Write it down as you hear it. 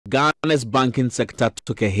Ghana's banking sector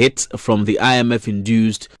took a hit from the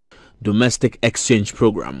IMF-induced domestic exchange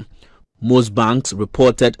program. Most banks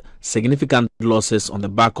reported significant losses on the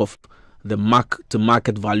back of the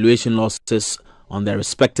mark-to-market valuation losses on their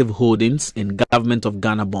respective holdings in Government of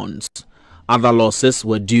Ghana bonds. Other losses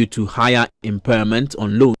were due to higher impairment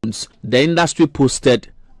on loans. The industry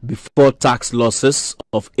posted before-tax losses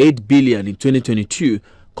of 8 billion in 2022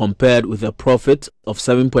 compared with a profit of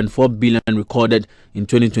 7.4 billion recorded in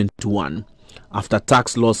 2021.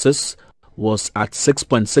 After-tax losses was at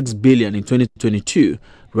 6.6 billion in 2022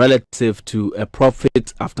 relative to a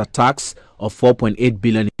profit after tax of 4.8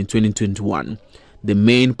 billion in 2021. The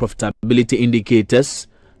main profitability indicators,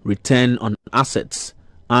 return on assets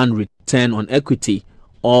and return on equity,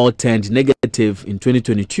 all turned negative in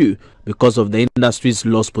 2022 because of the industry's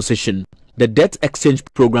loss position. The debt exchange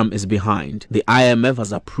program is behind. The IMF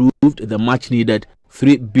has approved the much-needed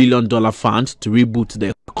 $3 billion fund to reboot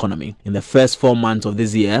the economy. In the first 4 months of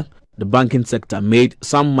this year, the banking sector made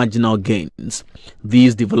some marginal gains.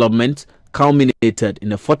 These developments culminated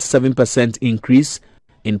in a 47% increase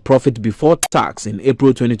in profit before tax in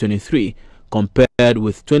April 2023 compared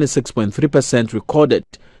with 26.3% recorded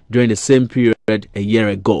during the same period a year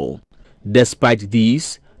ago. Despite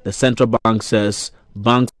these, the central bank says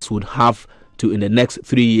banks would have to, in the next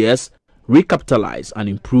 3 years, recapitalise and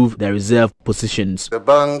improve their reserve positions. The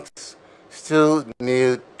banks still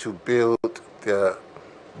need to build their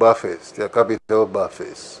buffers, their capital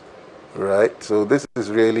buffers, right? So this is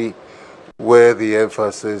really where the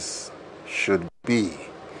emphasis should be.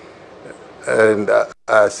 And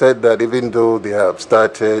I said that even though they have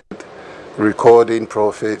started recording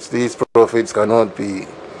profits, these profits cannot be,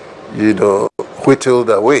 whittled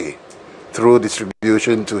away through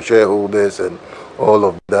distribution to shareholders and all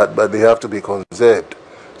of that, but they have to be conserved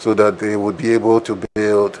so that they would be able to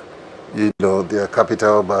build their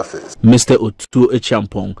capital buffers. Mr. Otu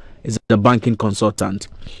Echampong is the banking consultant.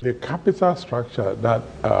 The capital structure that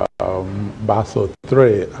Basel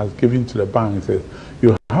III has given to the banks is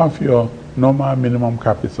you have your normal minimum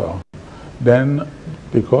capital. Then,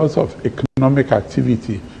 because of economic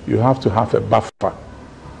activity, you have to have a buffer.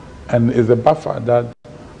 And it's a buffer that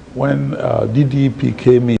when DDP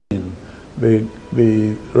came in,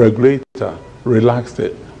 the regulator relaxed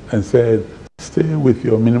it and said, stay with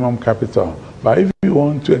your minimum capital. But if you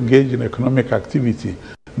want to engage in economic activity,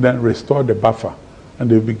 then restore the buffer. And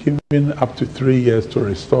they'll be given up to 3 years to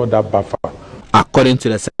restore that buffer. According to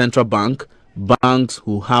the central bank, banks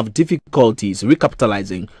who have difficulties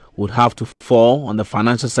recapitalizing would have to fall on the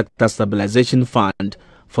Financial Sector Stabilization Fund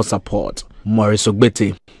for support. Maurice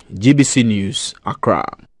Ogbete, GBC News, Accra.